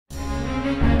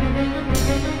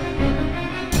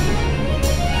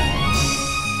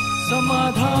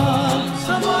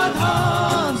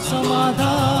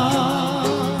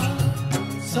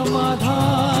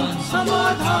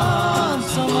समाधान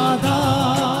समाधान।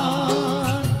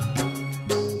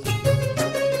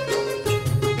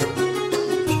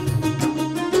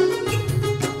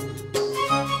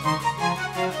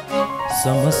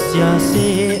 समस्या से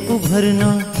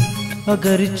उभरना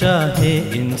अगर चाहे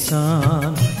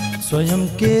इंसान, स्वयं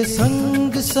के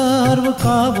संग सर्व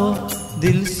का वो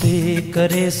दिल से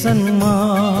करे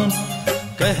सम्मान।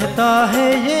 कहता है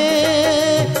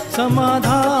ये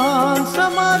समाधान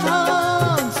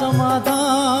समाधान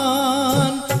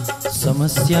समाधान।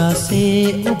 समस्या से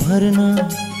उभरना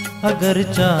अगर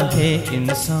चाहे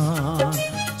इंसान,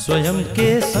 स्वयं के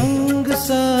संग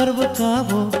सर्व का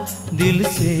वो दिल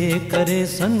से करे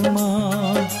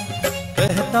सम्मान।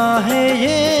 कहता है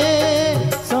ये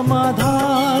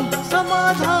समाधान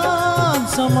समाधान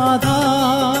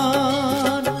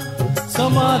समाधान।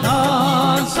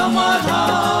 समाधान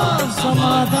समाधान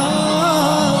समाधान।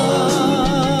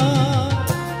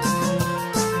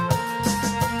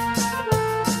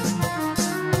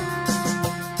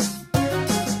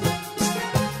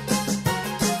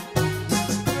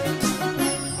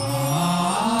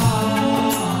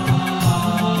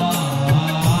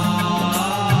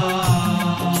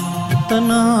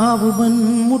 तनाव बन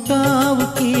मुटाव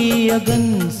की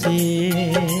अगन से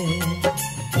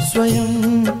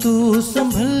स्वयं तू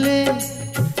संभले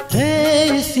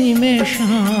है इसी में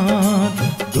शान।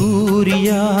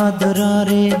 दूरिया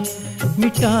दरारे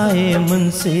मिटाए मन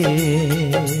से,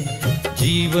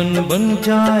 जीवन बन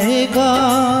जाएगा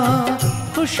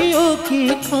खुशियों की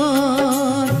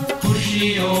खान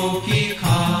खुशियों की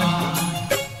खान।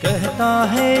 कहता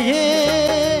है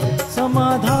ये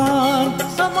समाधान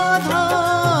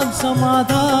समाधान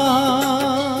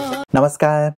समाधान।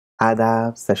 नमस्कार,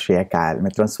 आदाब, सत श्री अकाल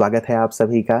मित्रों, स्वागत है आप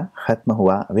सभी का खत्म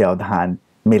हुआ व्यवधान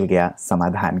मिल गया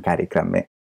समाधान कार्यक्रम में।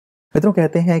 मित्रों,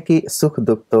 कहते हैं कि सुख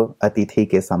दुख तो अतिथि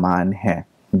के समान है,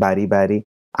 बारी बारी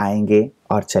आएंगे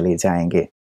और चले जाएंगे।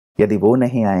 यदि वो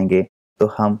नहीं आएंगे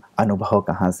तो हम अनुभव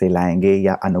कहाँ से लाएंगे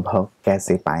या अनुभव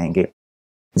कैसे पाएंगे।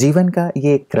 जीवन का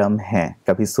ये क्रम है,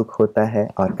 कभी सुख होता है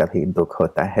और कभी दुख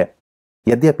होता है।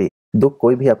 यद्यपि दुख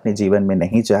कोई भी अपने जीवन में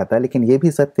नहीं चाहता, लेकिन ये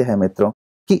भी सत्य है मित्रों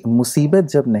कि मुसीबत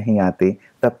जब नहीं आती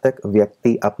तब तक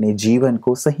व्यक्ति अपने जीवन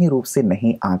को सही रूप से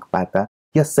नहीं आंक पाता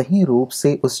या सही रूप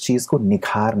से उस चीज को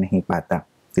निखार नहीं पाता।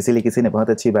 इसीलिए किसी ने बहुत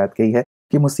अच्छी बात कही है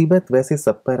कि मुसीबत वैसे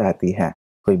सब पर आती है,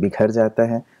 कोई बिखर जाता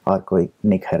है और कोई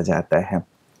निखर जाता है।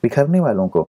 बिखरने वालों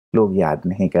को लोग याद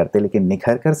नहीं करते, लेकिन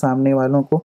निखर कर सामने वालों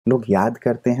को लोग याद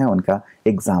करते हैं, उनका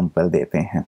एग्जाम्पल देते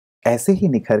हैं। ऐसे ही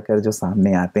निखर कर जो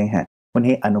सामने आते हैं,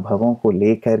 उन्हें अनुभवों को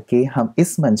लेकर के हम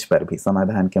इस मंच पर भी,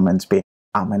 समाधान के मंच पे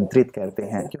आमंत्रित करते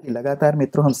हैं, क्योंकि लगातार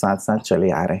मित्रों हम साथ साथ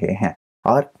चले आ रहे हैं।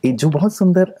 और ये जो बहुत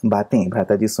सुंदर बातें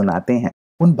भ्राता जी सुनाते हैं,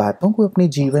 उन बातों को अपने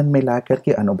जीवन में ला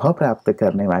करके अनुभव प्राप्त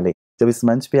करने वाले जब इस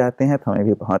मंच पे आते हैं तो हमें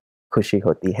भी बहुत खुशी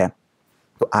होती है।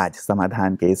 तो आज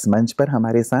समाधान के इस मंच पर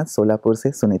हमारे साथ सोलापुर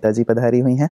से सुनीता जी पधारी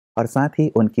हुई हैं और साथ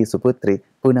ही उनकी सुपुत्री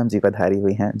पूनम जी पधारी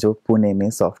हुई हैं, जो पुणे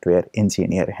में सॉफ्टवेयर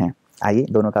इंजीनियर हैं। आइए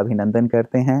दोनों का अभिनंदन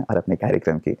करते हैं और अपने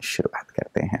कार्यक्रम की शुरुआत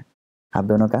करते हैं। आप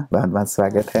दोनों का बहुत बहुत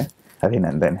स्वागत है,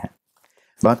 अभिनंदन है।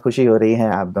 बहुत खुशी हो रही है,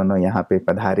 आप दोनों यहाँ पे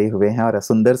पधारे हुए हैं और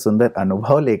सुंदर सुंदर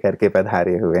अनुभव लेकर के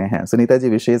पधारे हुए हैं। सुनीता जी,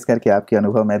 विशेष करके आपके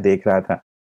अनुभव मैं देख रहा था,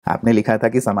 आपने लिखा था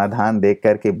कि समाधान देख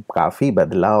करके काफी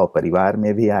बदलाव परिवार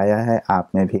में भी आया है,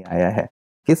 आप में भी आया है।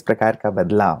 किस प्रकार का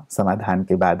बदलाव समाधान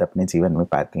के बाद अपने जीवन में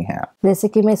पाती हैं आप? जैसे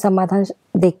कि मैं समाधान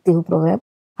देखती हूँ प्रोग्राम,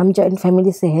 हम जॉइंट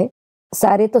फैमिली से है,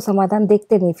 सारे तो समाधान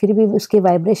देखते नहीं, फिर भी उसके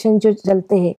वाइब्रेशन जो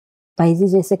चलते हैं, भाई जी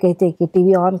जैसे कहते हैं कि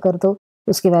टीवी ऑन कर दो,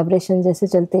 उसके वाइब्रेशन जैसे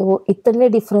चलते हैं, वो इतने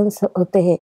डिफरेंस होते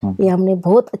हैं। ये हमने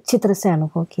बहुत अच्छी तरह से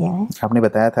अनुभव किया है। आपने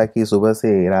बताया था कि सुबह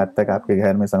से रात तक आपके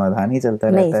घर में समाधान ही चलता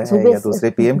रहता है या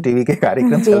दूसरे पीएम टीवी के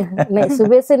कार्यक्रम चलते हैं? नहीं,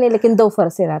 सुबह से नहीं, लेकिन दोपहर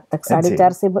से रात तक,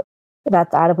 4:30 से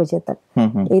रात 8 बजे तक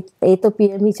ये तो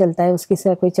पीएम ही चलता है, उसके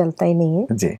सिवा कोई चलता ही नहीं है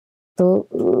जी। तो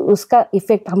उसका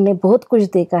इफेक्ट हमने बहुत कुछ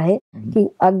देखा है कि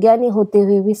अज्ञानी होते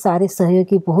हुए भी सारे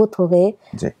सहयोगी बहुत हो गए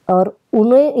और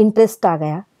उन्हें इंटरेस्ट आ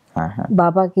गया।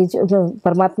 बाबा की जो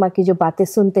परमात्मा की जो बातें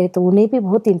सुनते हैं तो उन्हें भी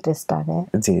बहुत इंटरेस्ट आ गया।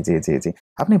 जी जी जी जी।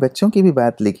 आपने बच्चों की भी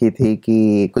बात लिखी थी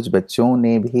कि कुछ बच्चों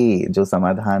ने भी जो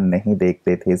समाधान नहीं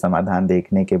देखते थे, समाधान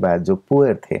देखने के बाद जो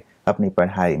पुअर थे अपनी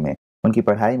पढ़ाई में, उनकी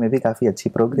पढ़ाई में भी काफी अच्छी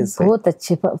प्रोग्रेस है। बहुत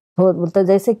अच्छी, बहुत, तो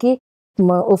जैसे कि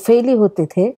वो फेल ही होते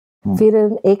थे।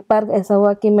 फिर एक बार ऐसा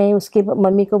हुआ कि मैं उसकी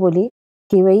मम्मी को बोली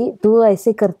कि भाई तू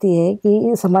ऐसे करती है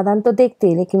कि समाधान तो देखती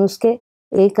है लेकिन उसके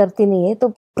ये करती नहीं है,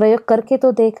 तो प्रयोग करके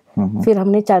तो देख। फिर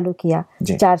हमने चालू किया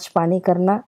चार्ज पानी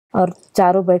करना, और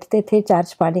चारों बैठते थे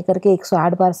चार्ज पानी करके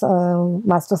 108 बार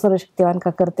मास्टर सर्वशक्तिवान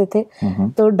का करते थे।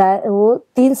 तो वो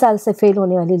 3 साल से फेल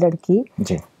होने वाली लड़की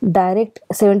डायरेक्ट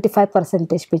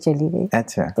 75% पे चली गई।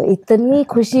 अच्छा। तो इतनी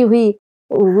खुशी हुई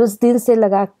उस दिन से,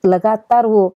 लगातार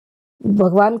वो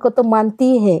भगवान को तो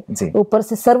मानती है, ऊपर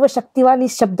से सर्वशक्तिवान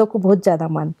इस शब्दों को बहुत ज्यादा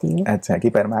मानती है। अच्छा, कि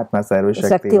परमात्मा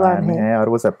सर्वशक्तिवान है और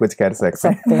वो सब कुछ कर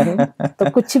सकते हैं। तो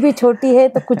कुछ भी छोटी है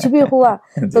तो कुछ भी हुआ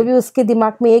तो भी उसके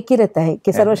दिमाग में एक ही रहता है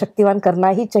कि सर्वशक्तिवान करना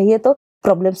ही चाहिए, तो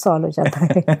प्रॉब्लम सॉल्व हो जाता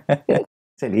है।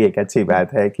 चलिए, एक अच्छी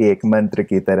बात है कि एक मंत्र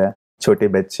की तरह छोटे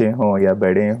बच्चे हों या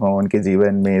बड़े हों, उनके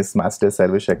जीवन में इस मास्टर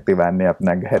सर्वशक्तिवान ने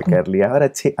अपना घर कर लिया और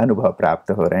अच्छे अनुभव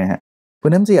प्राप्त हो रहे हैं।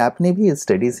 पूनम जी, आपने भी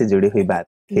स्टडी से जुड़ी हुई बात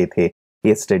की थे,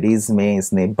 ये स्टडीज में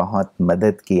इसने बहुत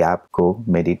मदद की आपको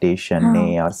मेडिटेशन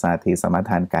ने और साथ ही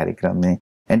समाधान कार्यक्रम में।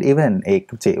 एंड इवन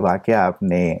एक वाकया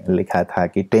आपने लिखा था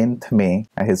कि 10th में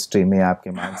हिस्ट्री में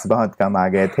आपके मार्क्स बहुत कम आ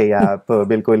गए थे या आप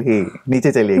बिल्कुल ही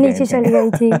नीचे चली गई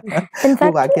थी।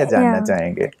 वो वाकया जानना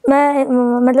चाहेंगे। मैं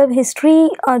मतलब हिस्ट्री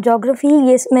और ज्योग्राफी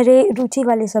ये मेरे रुचि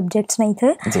वाले सब्जेक्ट्स नहीं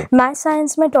थे। मैथ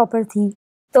साइंस में टॉपर थी,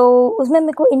 तो उसमें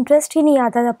मेरे को इंटरेस्ट ही नहीं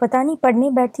आता था, पता नहीं, पढ़ने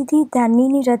बैठती थी, ध्यान में ही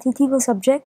नहीं रहती थी वो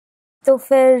सब्जेक्ट। तो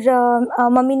फिर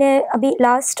मम्मी ने अभी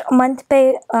लास्ट मंथ पे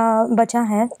बचा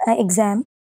है एग्ज़ाम,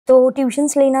 तो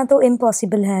ट्यूशन्स लेना तो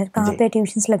इम्पॉसिबल है, कहाँ पे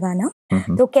ट्यूशन्स लगाना,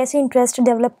 तो कैसे इंटरेस्ट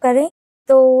डेवलप करें।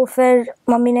 तो फिर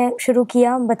मम्मी ने शुरू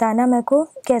किया बताना मेरे को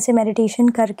कैसे मेडिटेशन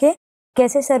करके,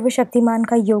 कैसे सर्वशक्तिमान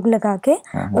का योग लगा के,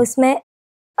 उसमें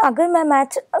अगर मैं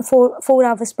मैथ 4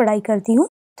 आवर्स पढ़ाई करती हूँ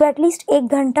तो एटलीस्ट 1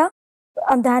 घंटा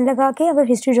ध्यान लगा के अगर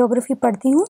हिस्ट्री ज्योग्राफी पढ़ती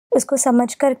हूँ, उसको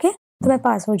समझ करके, तो मैं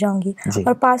पास हो जाऊंगी।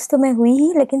 और पास तो मैं हुई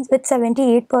ही, लेकिन with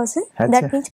 78%,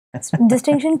 that means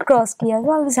distinction cross किया,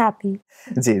 तो आई वाज हैप्पी।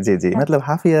 जी, मतलब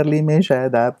हाफ ईयरली में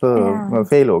शायद आप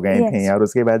फेल हो गए थे और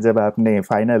उसके बाद जब आपने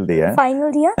फाइनल दिया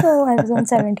तो आई वाज ऑन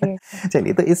 78।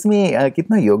 चलिए, तो इसमें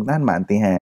कितना योगदान मानती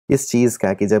हैं इस चीज़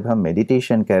का कि जब हम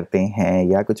मेडिटेशन करते हैं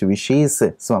या कुछ विशेष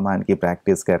स्वमान की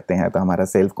प्रैक्टिस करते हैं तो हमारा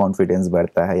सेल्फ कॉन्फिडेंस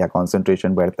बढ़ता है या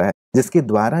कंसंट्रेशन बढ़ता है, जिसके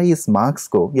द्वारा इस मार्क्स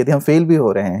को, यदि हम फेल भी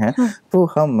हो रहे हैं तो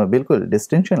हम बिल्कुल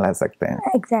डिस्टिंक्शन ला सकते हैं।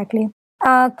 एग्जैक्टली।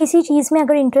 किसी चीज़ में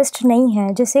अगर इंटरेस्ट नहीं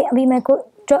है, जैसे अभी मेरे को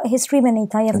हिस्ट्री में नहीं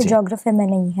था या फिर ज्योग्राफी में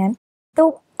नहीं है, तो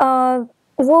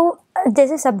वो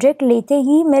जैसे सब्जेक्ट लेते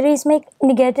ही मेरे इसमें एक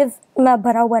निगेटिव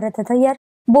भरा हुआ रहता था, यार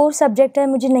बोर सब्जेक्ट है,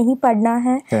 मुझे नहीं पढ़ना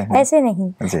है, ऐसे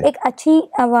नहीं। एक अच्छी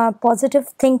पॉजिटिव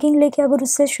थिंकिंग लेके अगर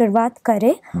उससे शुरुआत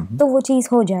करे तो वो चीज़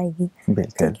हो जाएगी।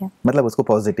 बिल्कुल, मतलब उसको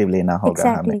पॉजिटिव लेना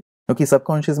होगा हमें, क्योंकि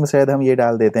सबकॉन्शियस में शायद हम ये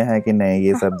डाल देते हैं कि नहीं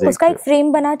ये सब्जेक्ट, उसका एक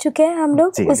फ्रेम बना चुके हैं हम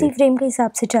लोग, उसी फ्रेम के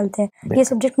हिसाब से चलते हैं। ये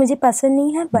सब्जेक्ट मुझे पसंद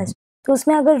नहीं है, बस तो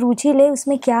उसमें अगर रुचि ले,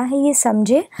 उसमें क्या है ये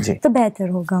समझे तो बेहतर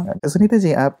होगा। सुनीता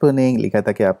जी, आपने लिखा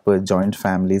था कि आप जॉइंट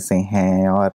फैमिली से हैं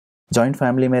और जॉइंट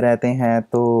फैमिली में रहते हैं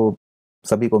तो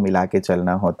सभी को मिला के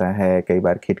चलना होता है, कई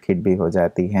बार खिटखिट भी हो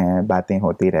जाती हैं, बातें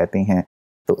होती रहती हैं,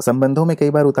 तो संबंधों में कई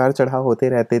बार उतार चढ़ाव होते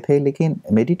रहते थे, लेकिन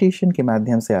मेडिटेशन के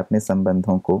माध्यम से आपने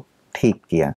संबंधों को ठीक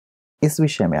किया। इस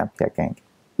विषय में आप क्या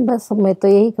कहेंगे? बस मैं तो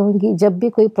यही कहूँगी, जब भी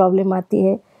कोई प्रॉब्लम आती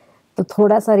है तो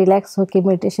थोड़ा सा रिलैक्स होके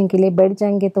मेडिटेशन के लिए बैठ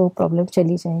जाएंगे तो वो प्रॉब्लम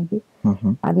चली जाएगी।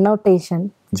 और नो टेंशन,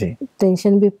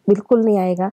 टेंशन भी बिल्कुल नहीं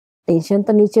आएगा। टेंशन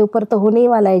तो नीचे ऊपर तो होने ही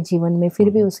वाला है जीवन में, फिर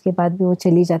भी उसके बाद भी वो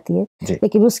चली जाती है,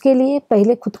 लेकिन उसके लिए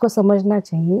पहले खुद को समझना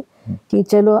चाहिए कि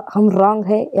चलो हम रॉन्ग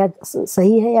है या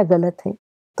सही है या गलत है,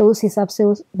 तो उस हिसाब से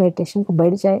उस मेडिटेशन को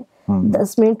बैठ जाए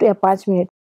 10 मिनट या 5 मिनट,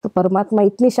 तो परमात्मा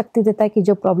इतनी शक्ति देता है कि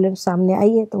जो प्रॉब्लम सामने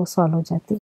आई है तो वो सॉल्व हो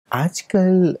जाती है।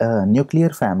 आजकल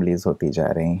न्यूक्लियर फैमिलीज होती जा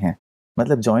रही हैं,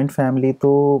 मतलब जॉइंट फैमिली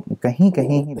तो कहीं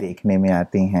कहीं ही देखने में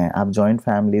आती हैं। आप जॉइंट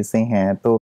फैमिली से हैं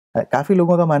तो काफी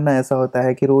लोगों का मानना ऐसा होता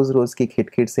है कि रोज रोज की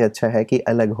खिटखिट से अच्छा है कि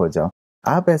अलग हो जाओ।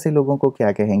 आप ऐसे लोगों को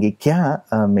क्या कहेंगी?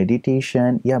 क्या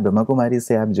मेडिटेशन या ब्रह्मा कुमारी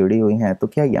से आप जुड़ी हुई हैं, तो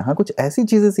क्या यहाँ कुछ ऐसी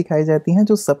चीजें सिखाई जाती हैं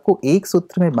जो सबको एक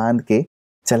सूत्र में बांध के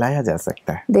चलाया जा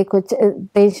सकता है? देखो,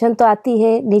 टेंशन तो आती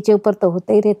है, नीचे ऊपर तो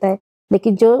होता ही रहता है,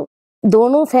 लेकिन जो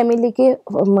दोनों फैमिली के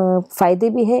फायदे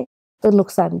भी है तो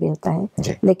नुकसान भी होता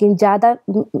है, लेकिन ज्यादा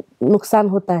नुकसान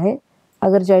होता है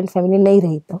अगर जॉइंट फैमिली नहीं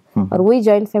रही तो, और वही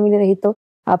जॉइंट फैमिली रही तो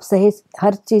आप सही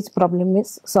हर चीज प्रॉब्लम में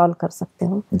सॉल्व कर सकते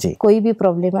हो। कोई भी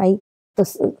प्रॉब्लम आई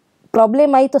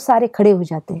तो सारे खड़े हो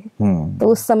जाते हैं, तो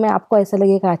उस समय आपको ऐसा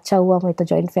लगेगा अच्छा हुआ मैं तो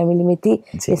जॉइंट फैमिली में थी,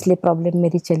 इसलिए प्रॉब्लम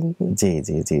मेरी चली गई।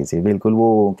 जी, बिल्कुल।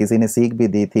 वो किसी ने सीख भी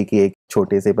दी थी कि एक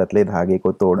छोटे से पतले धागे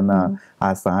को तोड़ना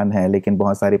आसान है, लेकिन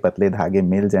बहुत सारे पतले धागे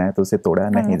मिल जाएं तो उसे तोड़ा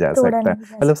नहीं जा सकता।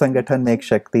 मतलब संगठन में एक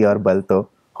शक्ति और बल तो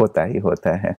होता ही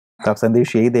होता है। तो आप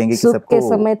संदेश यही देंगे कि सुख के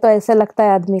समय तो ऐसा लगता है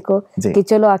आदमी को कि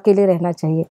चलो अकेले रहना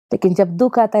चाहिए, लेकिन जब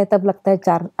दुख आता है तब लगता है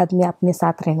 4 आदमी अपने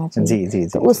साथ रहना चाहिए। जी जी जी,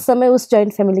 तो उस समय उस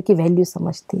जॉइंट फैमिली की वैल्यू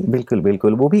समझती है। बिल्कुल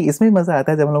बिल्कुल। वो भी इसमें मजा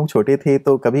आता है जब हम लोग छोटे थे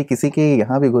तो कभी किसी के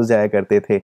यहाँ भी घुस जाया करते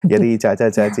थे। यदि चाचा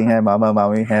चाची हैं, मामा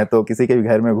मामी हैं, तो किसी के भी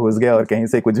घर में घुस गया और कहीं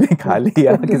से कुछ भी खा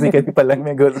लिया, किसी के भी पलंग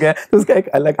में घुस गया, तो उसका एक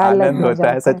अलग आनंद होता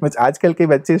है। सचमुच आजकल के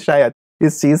बच्चे शायद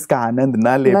इस चीज का आनंद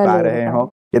ना ले पा रहे हों।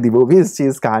 यदि वो भी इस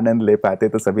चीज का आनंद ले पाते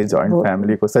तो सभी जॉइंट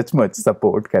फैमिली को सचमुच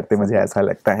सपोर्ट करते, मुझे ऐसा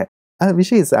लगता है।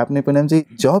 विशेष आपने पूनम जी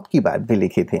जॉब की बात भी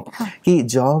लिखी थी कि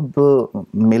जॉब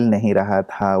मिल नहीं रहा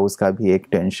था, उसका भी एक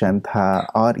टेंशन था,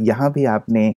 और यहाँ भी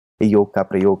आपने योग का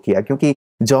प्रयोग किया क्योंकि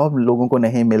जॉब लोगों को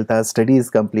नहीं मिलता, स्टडीज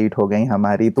कंप्लीट हो गई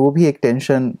हमारी, तो वो भी एक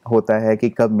टेंशन होता है कि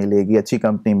कब मिलेगी, अच्छी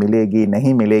कंपनी मिलेगी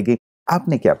नहीं मिलेगी।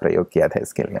 आपने क्या प्रयोग किया था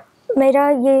इसके लिए? मेरा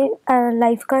ये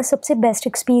लाइफ का सबसे बेस्ट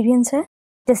एक्सपीरियंस है।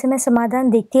 जैसे मैं समाधान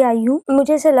देखती आई हूँ,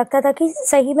 मुझे ऐसा लगता था कि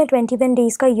सही में 21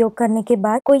 डेज का योग करने के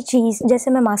बाद कोई चीज़,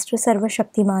 जैसे मैं मास्टर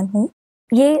सर्वशक्तिमान हूँ,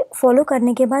 ये फॉलो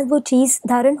करने के बाद वो चीज़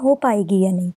धारण हो पाएगी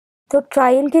या नहीं। तो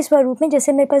ट्रायल के स्वरूप में,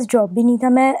 जैसे मेरे पास जॉब भी नहीं था,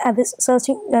 मैं आई वाज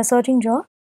सर्चिंग जॉब,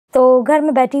 तो घर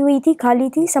में बैठी हुई थी, खाली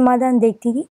थी, समाधान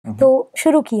देखती थी, तो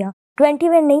शुरू किया।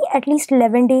 21 नहीं, एटलीस्ट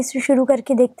 11 डेज से शुरू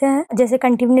करके देखते हैं, जैसे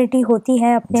कंटिन्यूटी होती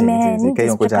है अपने में, है नहीं?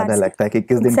 कईयों को ज़्यादा लगता है कि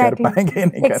किस दिन कर पाएंगे,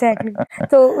 नहीं एग्जैक्टली।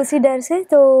 तो उसी डर से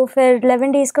तो फिर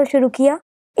 11 डेज का शुरू किया,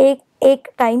 एक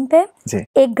टाइम पे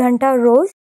 1 घंटा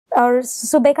रोज, और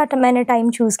सुबह का मैंने टाइम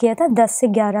चूज किया था 10 से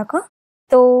 11 का,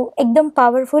 तो एकदम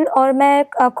पावरफुल। और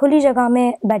मैं खुली जगह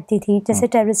में बैठती थी, जैसे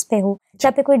टेरेस पे हो,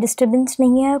 जहाँ पे कोई डिस्टर्बेंस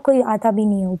नहीं है, कोई आता भी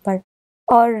नहीं है ऊपर,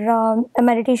 और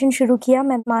मेडिटेशन शुरू किया।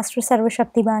 मैं मास्टर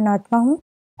सर्वशक्तिमान आत्मा हूँ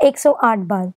 108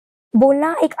 बार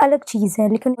बोलना एक अलग चीज़ है,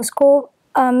 लेकिन उसको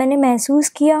मैंने महसूस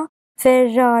किया। फिर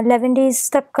 11 डेज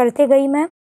तक करते गई मैं।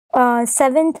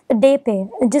 7th डे पे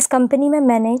जिस कंपनी में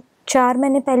मैंने 4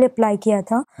 महीने पहले अप्लाई किया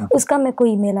था, उसका मेरे को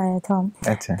ईमेल आया था।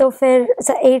 अच्छा। तो फिर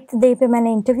 8th डे पे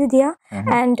मैंने इंटरव्यू दिया,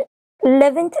 एंड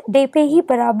 11th डे पे ही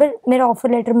बराबर मेरा ऑफर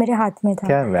लेटर मेरे हाथ में था।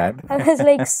 क्या बात। I was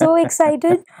like so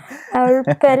excited, और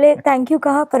पहले थैंक यू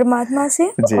कहा परमात्मा से,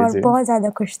 और बहुत ज्यादा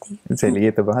खुश थी।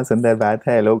 चलिए, तो बहुत सुंदर बात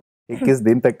है। लोग 21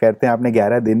 दिन तक करते हैं, आपने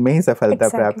 11 दिन में ही सफलता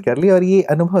प्राप्त कर ली, और ये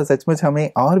अनुभव सचमुच हमें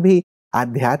और भी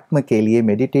आध्यात्म के लिए,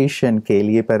 मेडिटेशन के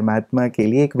लिए, परमात्मा के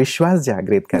लिए एक विश्वास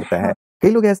जागृत करता है। कई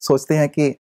लोग ऐसे सोचते हैं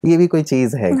कि ये भी कोई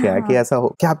चीज है क्या, कि ऐसा हो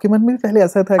क्या? आपके मन में पहले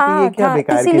ऐसा था कि ये क्या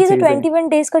बेकार की चीज है? इसीलिए तो 21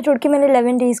 डेज का छोड़ के मैंने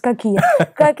 11 डेज का किया।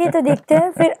 करके तो देखते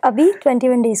हैं, फिर अभी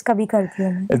 21 डेज का भी करती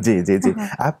हूँ। जी जी जी।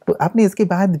 आपने इसके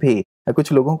बाद भी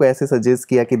कुछ लोगों को ऐसे सजेस्ट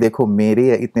किया कि देखो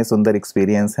मेरे इतने सुंदर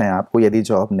एक्सपीरियंस हैं, आपको यदि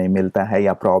जॉब नहीं मिलता है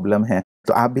या प्रॉब्लम है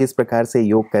तो आप भी इस प्रकार से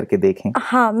योग करके देखें।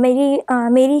 हाँ,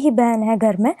 मेरी ही बहन है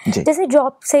घर में, जैसे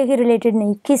जॉब से ही रिलेटेड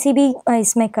नहीं, किसी भी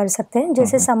इसमें कर सकते हैं,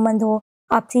 जैसे संबंध हो,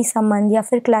 आपसी संबंध, या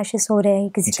फिर क्लैशेस हो रहे हैं,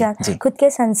 किसी का खुद के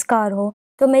संस्कार हो।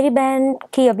 तो मेरी बहन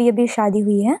की अभी शादी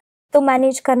हुई है, तो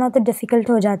मैनेज करना तो डिफिकल्ट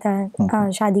हो जाता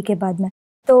है शादी के बाद में।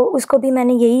 तो उसको भी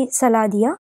मैंने यही सलाह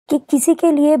दिया कि किसी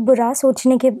के लिए बुरा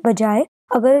सोचने के बजाय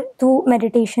अगर तू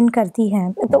मेडिटेशन करती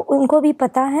है, तो उनको भी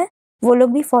पता है, वो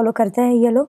लोग भी फॉलो करते हैं ये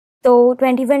लोग। तो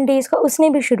 21 डेज का उसने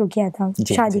भी शुरू किया था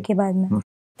शादी के बाद में।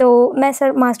 तो मैं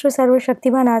मास्टर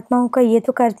सर्वशक्तिमान आत्माओं का ये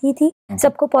तो करती थी,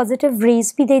 सबको पॉजिटिव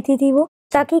रेज भी देती थी वो,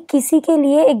 ताकि किसी के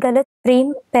लिए एक गलत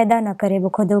प्रेम पैदा ना करे वो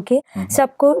खुद होके।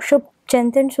 सबको शुभ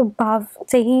चिंतन, शुभ भाव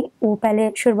से ही वो पहले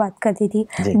शुरुआत करती थी,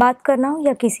 बात करना हो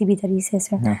या किसी भी तरीके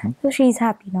से। तो शी इज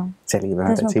हैप्पी नाउ। चलिए,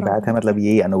 बहुत अच्छी बात है। मतलब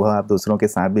यही अनुभव आप दूसरों के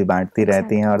साथ भी बांटती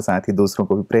रहती हैं, और साथ ही दूसरों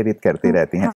को भी प्रेरित करती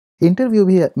रहती हैं। इंटरव्यू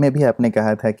में भी आपने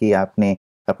कहा था कि आपने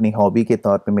अपनी हॉबी के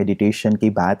तौर पे मेडिटेशन की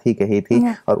बात ही कही थी,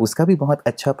 और उसका भी बहुत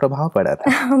अच्छा प्रभाव पड़ा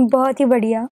था। बहुत ही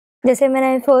बढ़िया। जैसे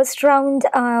मैंने फर्स्ट राउंड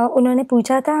उन्होंने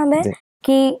पूछा था हमें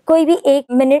कि कोई भी 1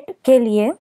 मिनट के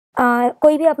लिए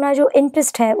कोई भी अपना जो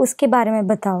इंटरेस्ट है उसके बारे में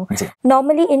बताओ।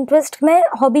 नॉर्मली इंटरेस्ट में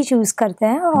हॉबी चूज करते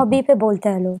हैं और हॉबी पे बोलते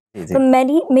हैं लोग। तो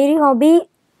मेरी हॉबी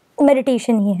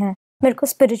मेडिटेशन ही है। मेरे को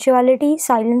स्पिरिचुअलिटी,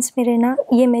 साइलेंस में रहना,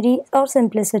 ये मेरी, और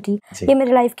सिंप्लिसिटी, ये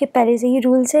मेरे लाइफ के पहले से ही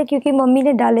रूल्स है, क्योंकि मम्मी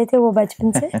ने डाले थे वो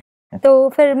बचपन से। तो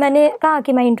फिर मैंने कहा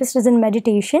कि my interest is in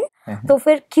meditation. तो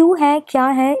फिर क्यों है, क्या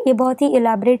है, ये बहुत ही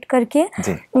इलैबोरेट करके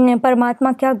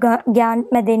परमात्मा क्या ज्ञान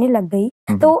मैं देने लग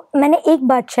गई। तो मैंने एक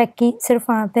बात चेक की सिर्फ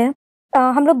वहाँ पे,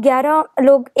 हम लोग 11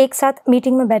 लोग एक साथ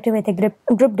मीटिंग में बैठे हुए थे,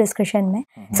 ग्रुप डिस्कशन में।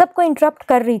 सबको इंटरप्ट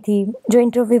कर रही थी जो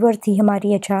इंटरव्यूअर थी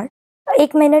हमारी HR।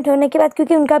 1 मिनट होने के बाद,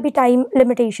 क्योंकि उनका भी टाइम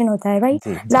लिमिटेशन होता है, राइट।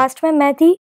 लास्ट में मैं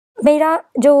थी, मेरा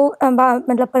जो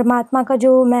मतलब परमात्मा का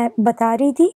जो मैं बता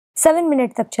रही थी 7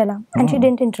 मिनट तक चला, and she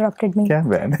didn't interrupted me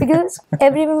because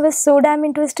everyone was so damn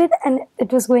interested and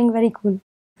it was going very cool.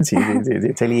 जी जी जी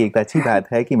जी। चलिए, एक अच्छी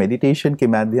बात है कि मेडिटेशन के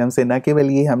माध्यम से न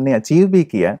केवल ये हमने अचीव भी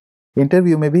किया,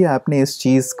 इंटरव्यू में भी आपने इस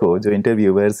चीज को जो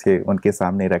इंटरव्यूअर्स है उनके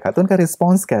सामने रखा, तो उनका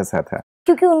रिस्पॉन्स कैसा था?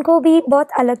 क्योंकि उनको भी बहुत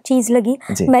अलग चीज़ लगी।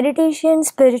 मेडिटेशन,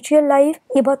 स्पिरिचुअल लाइफ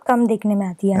ये बहुत कम देखने में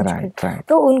आती है आजकल,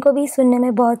 तो उनको भी सुनने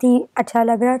में बहुत ही अच्छा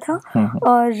लग रहा था।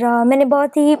 और मैंने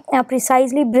बहुत ही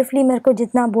प्रिसाइजली, ब्रीफली, मेरे को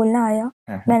जितना बोलना आया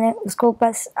मैंने उसको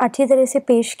बस अच्छी तरह से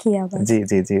पेश किया बस। जी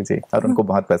जी जी जी, और उनको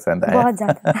बहुत पसंद आया, बहुत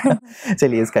ज़्यादा।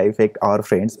 चलिए, इसका इफेक्ट और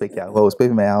फ्रेंड्स पे क्या हुआ उस पर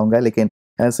भी मैं आऊँगा, लेकिन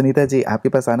सुनीता जी आपके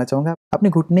पास आना चाहूँगा। आपने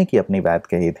घुटने की अपनी बात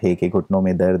कही थी कि घुटनों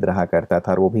में दर्द रहा करता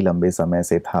था और वो भी लंबे समय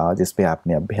से था, जिस पे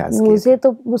आपने अभ्यास किया। मुझे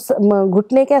तो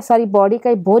घुटने का, सारी बॉडी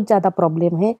का बहुत ज्यादा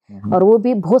प्रॉब्लम है, और वो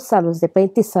भी बहुत सालों से,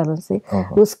 35 सालों से।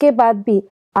 उसके बाद भी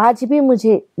आज भी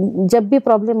मुझे जब भी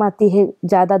प्रॉब्लम आती है,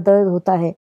 ज्यादा दर्द होता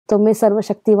है, तो मैं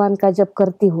सर्वशक्तिवान का जब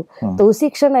करती हूँ तो उसी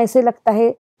क्षण ऐसे लगता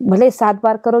है, भले 7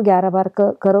 बार करो, 11 बार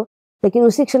करो, लेकिन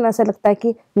उसी क्षण ऐसा लगता है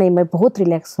कि नहीं, मैं बहुत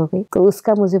रिलैक्स हो गई। तो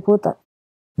उसका मुझे बहुत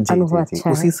अनुभव अच्छा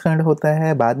है। उसी क्षण होता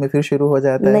है, बाद में फिर शुरू हो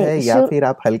जाता है, या फिर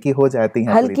आप हल्की हो जाती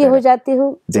हैं? हल्की हो जाती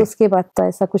हूँ, उसके बाद तो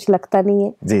ऐसा कुछ लगता नहीं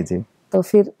है। जी जी, तो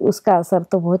फिर उसका असर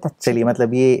तो बहुत अच्छा। चलिए,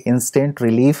 मतलब ये इंस्टेंट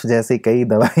रिलीफ जैसी कई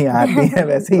दवाइयाँ आती हैं,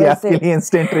 वैसे ही आपके लिए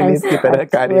इंस्टेंट रिलीफ की तरह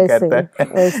कार्य करता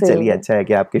है। चलिए, अच्छा है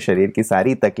कि आपके शरीर की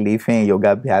सारी तकलीफें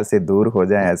योगाभ्यास से दूर हो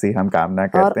जाएं, ऐसी हम कामना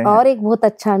करते हैं। और एक बहुत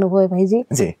अच्छा अनुभव है भाई जी,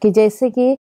 कि जैसे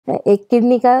कि एक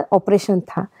किडनी का ऑपरेशन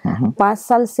था, 5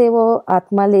 साल से वो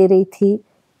आत्मा ले रही थी,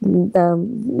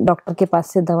 डॉक्टर के पास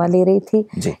से दवा ले रही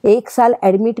थी, 1 साल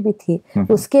एडमिट भी थी।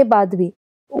 उसके बाद भी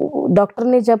डॉक्टर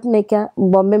ने, जब ने क्या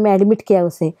बॉम्बे में एडमिट किया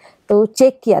उसे, तो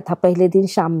चेक किया था पहले दिन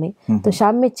शाम में। तो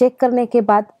शाम में चेक करने के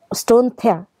बाद स्टोन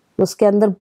था उसके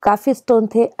अंदर, काफी स्टोन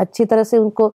थे। अच्छी तरह से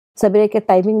उनको सवेरे के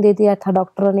टाइमिंग दे दिया था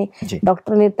डॉक्टर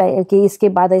ने कि इसके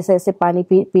बाद ऐसे ऐसे पानी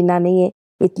पीना नहीं है,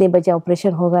 इतने बजे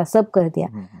ऑपरेशन होगा, सब कर दिया।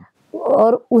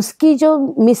 और उसकी जो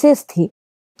मिसेस थी,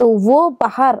 तो वो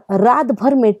बाहर रात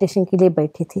भर मेडिटेशन के लिए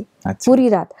बैठी थी। अच्छा। पूरी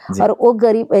रात। और वो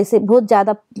गरीब, ऐसे बहुत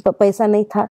ज्यादा पैसा नहीं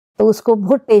था, तो उसको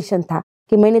बहुत टेंशन था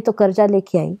कि मैंने तो कर्जा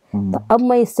लेके आई, तो अब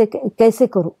मैं इससे कैसे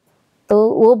करूं। तो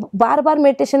वो बार बार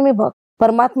मेडिटेशन में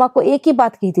परमात्मा को एक ही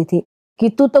बात कहती थी कि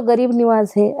तू तो गरीब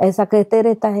निवाज है, ऐसा कहते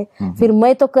रहता है, फिर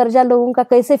मैं तो कर्जा लोगों का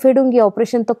कैसे फेडूंगी,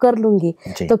 ऑपरेशन तो कर लूंगी,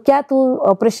 तो क्या तू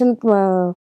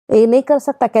ऑपरेशन ये नहीं कर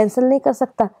सकता, कैंसिल नहीं कर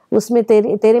सकता, उसमें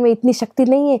तेरे में इतनी शक्ति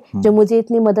नहीं है जो मुझे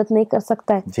इतनी मदद नहीं कर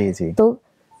सकता है। जी जी। तो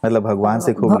मतलब भगवान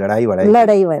से खूब लड़ाई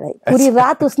पूरी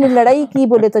रात उसने लड़ाई की,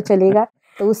 बोले तो चलेगा।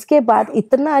 तो उसके बाद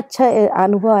इतना अच्छा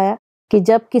अनुभव आया कि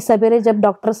जब सवेरे जब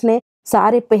डॉक्टर्स ने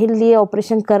सारे पहल लिए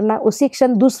ऑपरेशन करना, उसी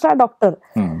क्षण दूसरा डॉक्टर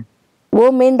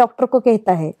वो मेन डॉक्टर को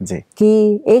कहता है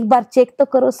कि एक बार चेक तो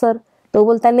करो सर। तो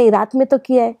बोलता है नहीं, रात में तो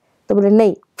किया है। तो बोले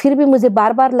नहीं, फिर भी मुझे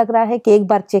बार बार लग रहा है कि एक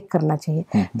बार चेक करना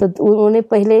चाहिए। तो उन्होंने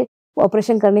पहले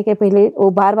ऑपरेशन करने के पहले वो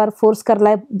बार बार फोर्स कर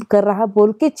रहा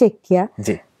बोल के चेक किया,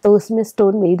 तो उसमें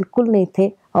स्टोन बिल्कुल नहीं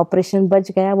थे, ऑपरेशन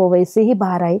बच गया, वो वैसे ही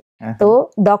बाहर आई।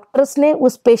 तो डॉक्टर्स ने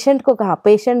उस पेशेंट को कहा,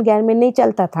 पेशेंट ज्ञान में नहीं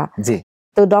चलता था,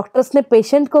 तो डॉक्टर्स ने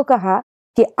पेशेंट को कहा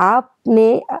कि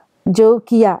आपने जो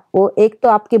किया वो एक तो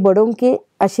आपके बड़ों के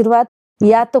आशीर्वाद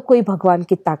या तो कोई भगवान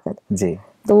की ताकत।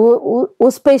 तो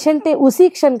उस पेशेंट ने उसी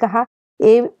क्षण कहा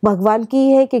ये भगवान की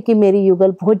है, क्योंकि मेरी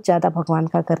युगल बहुत ज्यादा भगवान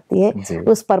का करती है,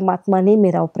 उस परमात्मा ने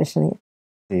मेरा ऑपरेशन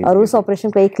है। और उस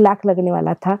ऑपरेशन को 1 लाख लगने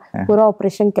वाला था, पूरा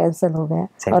ऑपरेशन कैंसिल हो गया,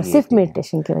 और सिर्फ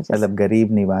मेडिटेशन की वजह से। मतलब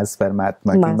गरीब निवास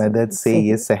परमात्मा की मदद से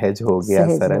ये सहज हो गया,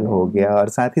 सरल हो गया। और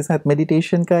साथ ही साथ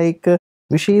मेडिटेशन का एक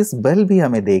विशेष बल भी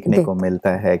हमें देखने को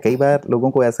मिलता है। कई बार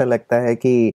लोगों को ऐसा लगता है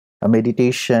कि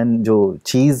मेडिटेशन जो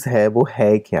चीज है वो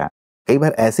है क्या, कई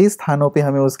बार ऐसे स्थानों पे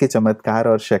हमें उसके चमत्कार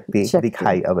और शक्ति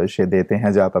दिखाई अवश्य देते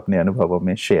हैं, जो आप अपने अनुभवों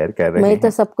में शेयर कर रहे हैं। मैं तो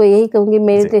सबको यही कहूंगी,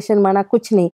 मेडिटेशन माना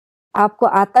कुछ नहीं, आपको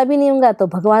आता भी नहीं होगा तो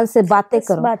भगवान से बातें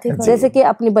करो। जैसे कि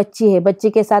अपनी बच्ची है, बच्ची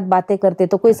के साथ बातें करते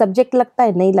तो कोई सब्जेक्ट लगता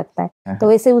है, नहीं लगता है, तो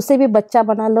वैसे उसे भी बच्चा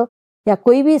बना लो, या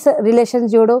कोई भी रिलेशन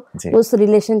जोड़ो, उस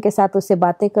रिलेशन के साथ उससे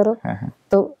बातें करो,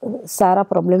 तो सारा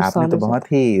प्रॉब्लम सॉल्व हो जाता है। आपने तो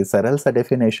बहुत ही सरल सा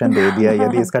डेफिनेशन दे दिया।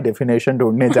 यदि इसका डेफिनेशन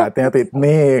ढूंढने जाते हैं तो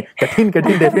इतने कठिन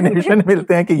डेफिनेशन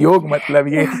मिलते हैं कि योग मतलब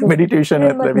ये, मेडिटेशन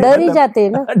मतलब ये, डर ही जाते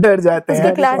हैं ना, डर जाते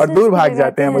हैं और दूर भाग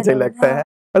जाते हैं, मुझे लगता है।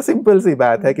 और सिंपल सी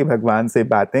बात है कि भगवान से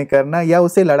बातें करना या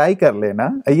उसे लड़ाई कर लेना,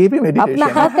 ये भी मेडिटेशन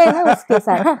अपना हक है ना उसके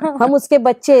साथ। हम उसके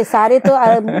बच्चे सारे तो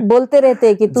बोलते रहते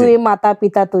हैं कि तू ये माता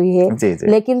पिता तू ही है,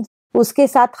 लेकिन उसके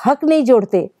साथ हक नहीं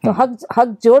जोड़ते, तो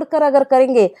हक जोड़कर अगर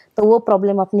करेंगे तो वो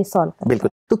प्रॉब्लम अपनी सॉल्व कर। बिल्कुल।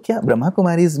 तो क्या ब्रह्मा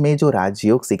कुमारीज में जो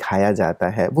राजयोग सिखाया जाता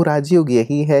है, वो राजयोग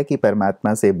यही है कि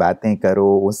परमात्मा से बातें करो,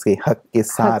 उसके हक के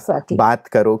साथ बात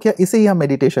करो, क्या इसे ही हम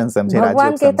मेडिटेशन समझे?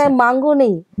 भगवान कहता है मांगो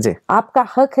नहीं, आपका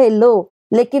हक है लो,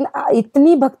 लेकिन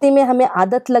इतनी भक्ति में हमें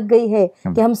आदत लग गई है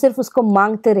कि हम सिर्फ उसको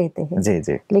मांगते रहते हैं। जी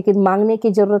जी। लेकिन मांगने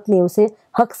की जरूरत नहीं, उसे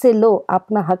हक से लो,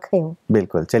 अपना हक है वो।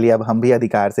 बिल्कुल। चलिए अब हम भी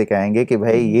अधिकार से कहेंगे कि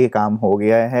भाई ये काम हो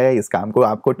गया है, इस काम को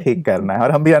आपको ठीक करना है,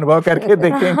 और हम भी अनुभव करके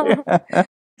देखेंगे।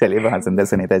 चलिए बहुत सुंदर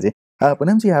सुनीता जी।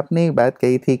 पूनम जी, आपने एक बात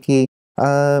कही थी कि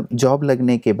जॉब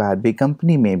लगने के बाद भी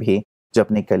कंपनी में भी जो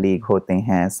अपने कलीग होते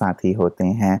हैं, साथी होते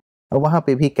हैं, वहाँ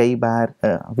पे भी कई बार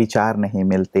विचार नहीं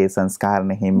मिलते, संस्कार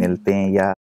नहीं मिलते,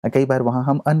 या कई बार वहाँ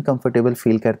हम अनकंफर्टेबल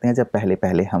फील करते हैं जब पहले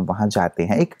पहले हम वहाँ जाते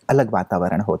हैं। एक अलग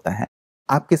वातावरण होता है।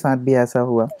 आपके साथ भी ऐसा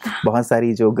हुआ? बहुत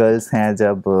सारी जो गर्ल्स हैं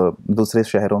जब दूसरे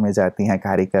शहरों में जाती हैं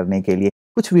कार्य करने के लिए,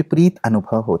 कुछ विपरीत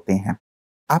अनुभव होते हैं।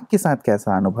 आपके साथ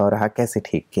कैसा अनुभव रहा? कैसे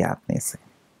ठीक किया आपने इसे?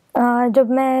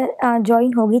 जब मैं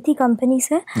ज्वाइन हो गई थी कंपनी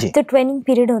से, तो ट्रेनिंग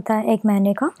पीरियड होता है 1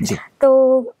 महीने का।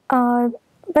 तो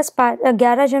बस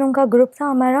 11 जनों का ग्रुप था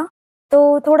हमारा,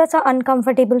 तो थोड़ा सा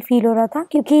अनकंफर्टेबल फील हो रहा था,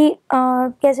 क्योंकि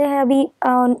कैसे है अभी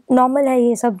नॉर्मल है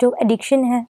ये सब जो एडिक्शन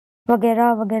है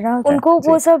वगैरह वगैरह, उनको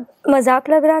वो सब मजाक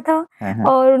लग रहा था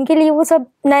और उनके लिए वो सब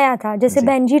नया था, जैसे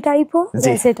बेंजी टाइप हो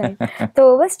वैसे टाइप।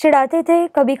 तो बस चिढ़ाते थे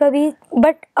कभी कभी,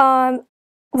 बट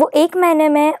वो 1 महीने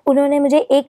में उन्होंने मुझे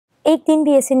एक दिन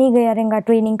भी ऐसे नहीं गया रहेगा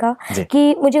ट्रेनिंग का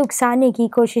कि मुझे उकसाने की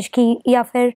कोशिश की, या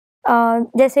फिर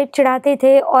जैसे चिढ़ाते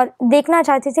थे और देखना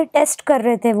चाहते थे, टेस्ट कर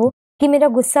रहे थे वो कि मेरा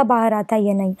गुस्सा बाहर आता है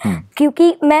या नहीं।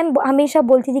 क्योंकि मैं हमेशा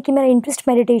बोलती थी कि मेरा इंटरेस्ट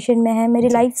मेडिटेशन में है, मेरी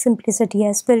लाइफ सिंप्लिसिटी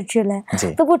है, स्पिरिचुअल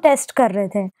है, तो वो टेस्ट कर रहे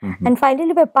थे। एंड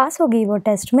फाइनली मैं पास हो गई वो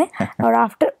टेस्ट में। और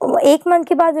आफ्टर 1 मंथ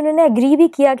के बाद उन्होंने एग्री भी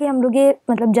किया कि हम लोग ये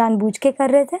मतलब जानबूझ के कर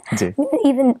रहे थे।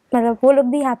 इवन मतलब वो लोग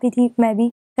भी हैप्पी थी, मैं भी,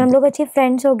 हम लोग अच्छे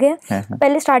फ्रेंड्स हो गए।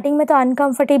 पहले स्टार्टिंग में तो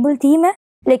अनकंफर्टेबल थी मैं,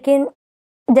 लेकिन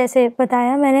जैसे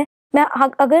बताया मैंने, मैं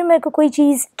अगर मेरे को कोई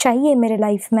चीज़ चाहिए मेरे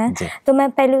लाइफ में, तो मैं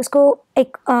पहले उसको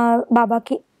एक बाबा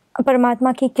की,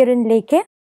 परमात्मा की किरण लेके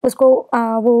उसको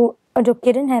वो जो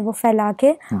किरण है वो फैला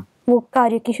के वो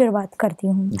कार्य की शुरुआत करती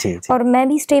हूँ। और मैं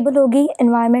भी स्टेबल हो गई,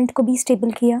 एनवायरनमेंट को भी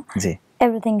स्टेबल किया,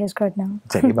 एवरीथिंग इज गुड नाउ।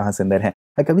 चलिए बहुत सुंदर है।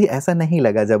 कभी ऐसा नहीं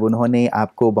लगा जब उन्होंने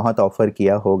आपको बहुत ऑफर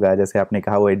किया होगा, जैसे आपने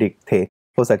कहा वो एडिक्ट थे,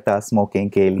 हो सकता है स्मोकिंग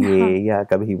के लिए, या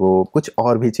कभी वो कुछ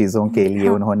और भी चीजों के लिए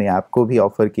उन्होंने आपको भी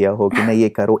ऑफर किया हो कि नहीं ये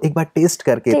करो, एक बार टेस्ट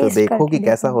करके तो देखो कि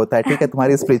कैसा होता है। ठीक है,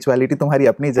 तुम्हारी स्पिरिचुअलिटी तुम्हारी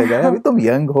अपनी जगह है, अभी तुम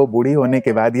यंग हो, बूढ़ी होने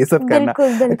के बाद ये सब करना।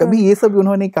 कभी ये सब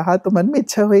उन्होंने कहा तो मन में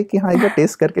इच्छा हुई कि हाँ एक बार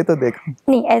टेस्ट करके तो देखो?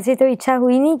 नहीं, ऐसे तो इच्छा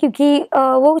हुई नहीं, क्योंकि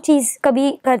वो चीज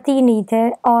कभी करती ही नहीं थे।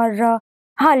 और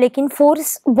हाँ, लेकिन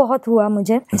फोर्स बहुत हुआ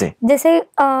मुझे, जैसे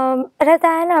रहता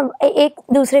है ना, एक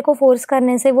दूसरे को फोर्स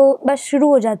करने से वो बस शुरू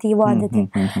हो जाती है वो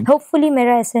आदतें। होपफुली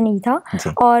मेरा ऐसा नहीं था।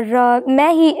 और मैं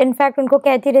ही इनफैक्ट उनको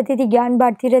कहती रहती थी, ज्ञान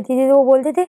बांटती रहती थी, तो वो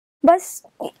बोलते थे बस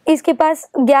इसके पास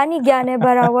ज्ञान ही ज्ञान है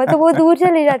भरा हुआ, तो वो दूर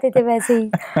चले जाते थे वैसे ही।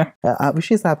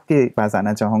 विशेष आपके पास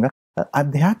आना चाहूंगा,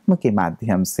 अध्यात्म के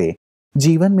माध्यम से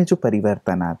जीवन में जो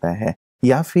परिवर्तन आता है,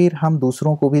 या फिर हम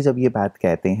दूसरों को भी जब ये बात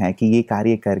कहते हैं कि ये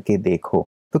कार्य करके देखो,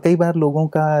 तो कई बार लोगों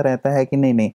का रहता है कि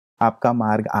नहीं नहीं, आपका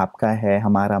मार्ग आपका है,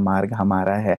 हमारा मार्ग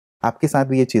हमारा है। आपके साथ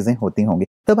भी ये चीजें होती होंगी,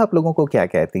 तब आप लोगों को क्या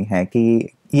कहती हैं कि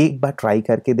ये एक बार ट्राई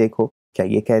करके देखो, क्या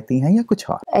ये कहती हैं या कुछ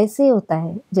और? ऐसे ही होता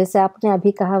है, जैसे आपने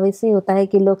अभी कहा वैसे ही होता है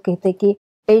कि लोग कहते हैं कि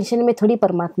टेंशन में थोड़ी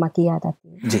परमात्मा की याद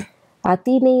आती है।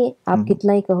 आती नहीं है, आप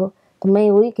कितना ही कहो। तो मैं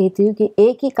वही कहती हूँ कि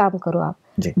एक ही काम करो आप,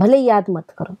 भले याद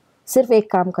मत करो, सिर्फ एक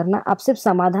काम करना, आप सिर्फ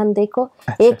समाधान देखो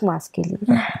 1 मास के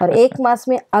लिए। और 1 मास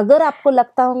में अगर आपको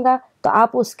लगता होगा तो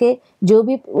आप उसके जो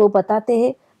भी वो बताते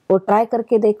हैं वो ट्राई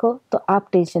करके देखो, तो आप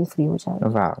टेंशन फ्री हो जाओगे।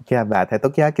 वाह, क्या बात है। तो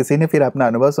क्या किसी ने फिर अपना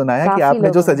अनुभव सुनाया कि आपने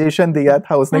जो सजेशन दिया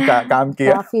था उसने काम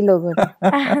किया? काफी लोगों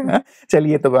ने।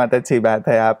 चलिए, तो बहुत अच्छी बात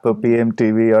है, आप पीएम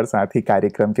टीवी और साथ ही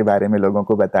कार्यक्रम के बारे में लोगों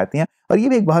को बताती हैं, और ये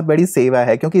भी एक बहुत बड़ी सेवा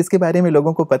है, क्योंकि इसके बारे में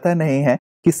लोगों को पता नहीं है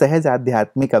कि सहज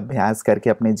आध्यात्मिक अभ्यास करके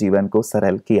अपने जीवन को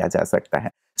सरल किया जा सकता है।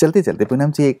 चलते चलते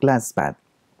पूनम जी, एक लास्ट बात,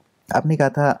 आपने कहा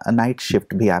था नाइट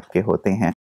शिफ्ट भी आपके होते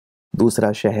हैं,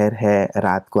 दूसरा शहर है,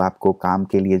 रात को आपको काम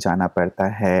के लिए जाना पड़ता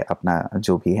है, अपना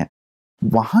जो भी है,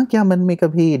 वहाँ क्या मन में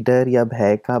कभी डर या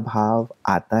भय का भाव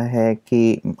आता है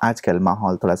कि आजकल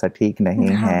माहौल थोड़ा सा ठीक नहीं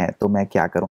है, तो मैं क्या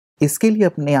करूँ? इसके लिए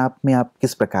अपने आप में आप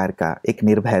किस प्रकार का एक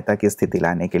निर्भयता की स्थिति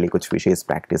लाने के लिए कुछ विशेष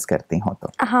प्रैक्टिस करती हो? तो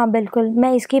हाँ बिल्कुल,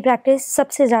 मैं इसकी प्रैक्टिस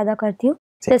सबसे ज़्यादा करती हूँ।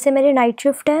 जैसे मेरी नाइट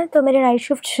शिफ्ट है, तो मेरी नाइट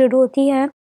शिफ्ट शुरू होती है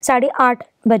 8:30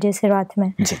 बजे से रात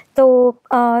में। तो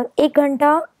 1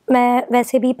 घंटा मैं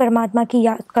वैसे भी परमात्मा की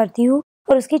याद करती हूँ,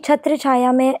 और उसकी छत्र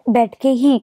छाया में बैठ के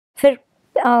ही फिर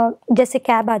जैसे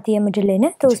कैब आती है मुझे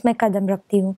लेने, तो उसमें कदम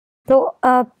रखती हूँ।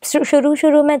 तो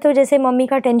शुरू में तो जैसे मम्मी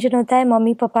का टेंशन होता है,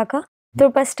 मम्मी पापा का, तो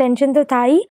बस टेंशन तो था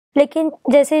ही, लेकिन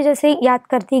जैसे जैसे याद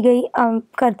करती गई,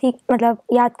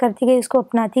 याद करती गई, उसको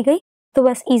अपनाती गई, तो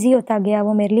बस इजी होता गया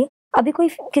वो मेरे लिए। अभी कोई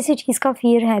किसी चीज का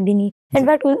फियर है भी नहीं।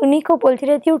 इनफैक्ट उन्हीं को बोलती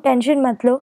रहती हूँ टेंशन मत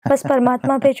लो, बस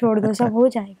परमात्मा पे छोड़ दो, सब हो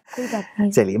जाएगा, कोई बात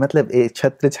नहीं। चलिए, मतलब एक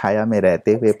छत्र छाया में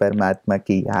रहते हुए परमात्मा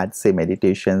की याद से,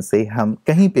 मेडिटेशन से हम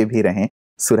कहीं पे भी रहें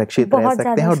सुरक्षित रह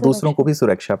सकते हैं और दूसरों को भी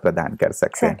सुरक्षा प्रदान कर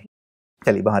सकते हैं।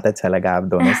 चलिए, बहुत अच्छा लगा आप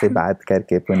दोनों से बात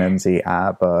करके। पूनम जी,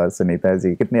 आप और सुनीता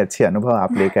जी, कितने अच्छे अनुभव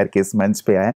आप लेकर के इस मंच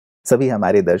पे आए। सभी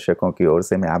हमारे दर्शकों की ओर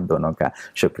से मैं आप दोनों का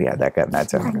शुक्रिया अदा करना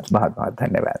चाहूँगा। बहुत बहुत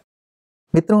धन्यवाद।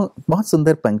 मित्रों, बहुत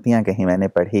सुंदर पंक्तियां कहीं मैंने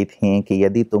पढ़ी थी कि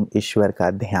यदि तुम ईश्वर का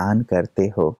ध्यान करते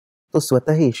हो तो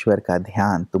स्वतः ही ईश्वर का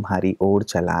ध्यान तुम्हारी ओर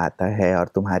चला आता है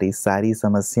और तुम्हारी सारी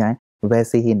समस्याएं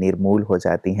वैसे ही निर्मूल हो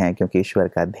जाती हैं, क्योंकि ईश्वर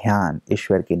का ध्यान,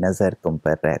 ईश्वर की नज़र तुम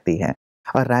पर रहती है।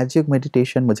 और राजयोग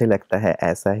मेडिटेशन मुझे लगता है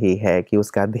ऐसा ही है कि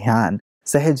उसका ध्यान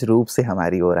सहज रूप से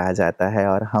हमारी ओर आ जाता है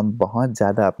और हम बहुत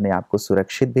ज़्यादा अपने आप को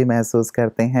सुरक्षित भी महसूस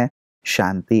करते हैं,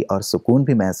 शांति और सुकून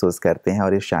भी महसूस करते हैं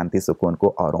और इस शांति सुकून को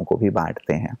औरों को भी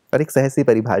बांटते हैं। और एक सहज सी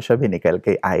परिभाषा भी निकल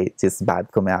के आई, जिस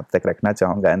बात को मैं आप तक रखना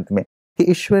चाहूँगा अंत में, कि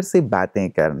ईश्वर से बातें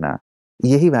करना,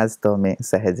 यही वास्तव में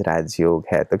सहज राजयोग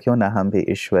है। तो क्यों ना हम भी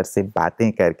ईश्वर से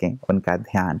बातें करके उनका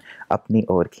ध्यान अपनी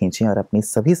ओर खींचें और अपनी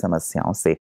सभी समस्याओं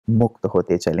से मुक्त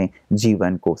होते चलें,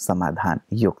 जीवन को समाधान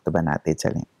युक्त बनाते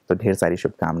चलें। तो ढेर सारी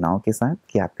शुभकामनाओं के साथ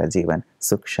कि आपका जीवन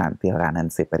सुख, शांति और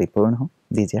आनंद से परिपूर्ण हो।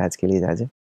 दीजिए आज के लिए इजाजत।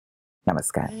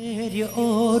 नमस्कार।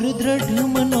 और दृढ़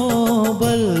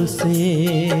मनोबल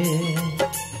से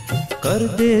कर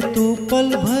दे तू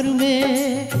पल भर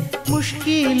में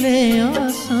मुश्किलें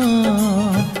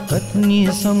आसान, कतनी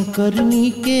समकरनी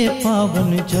के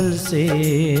पावन जल से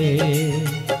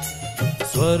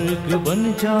स्वर्ग बन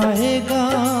जाएगा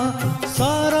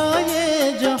सारा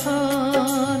ये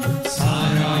जहान,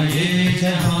 सारा ये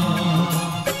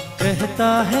जहान।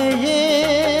 कहता है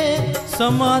ये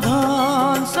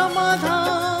समाधान,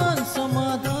 समाधान।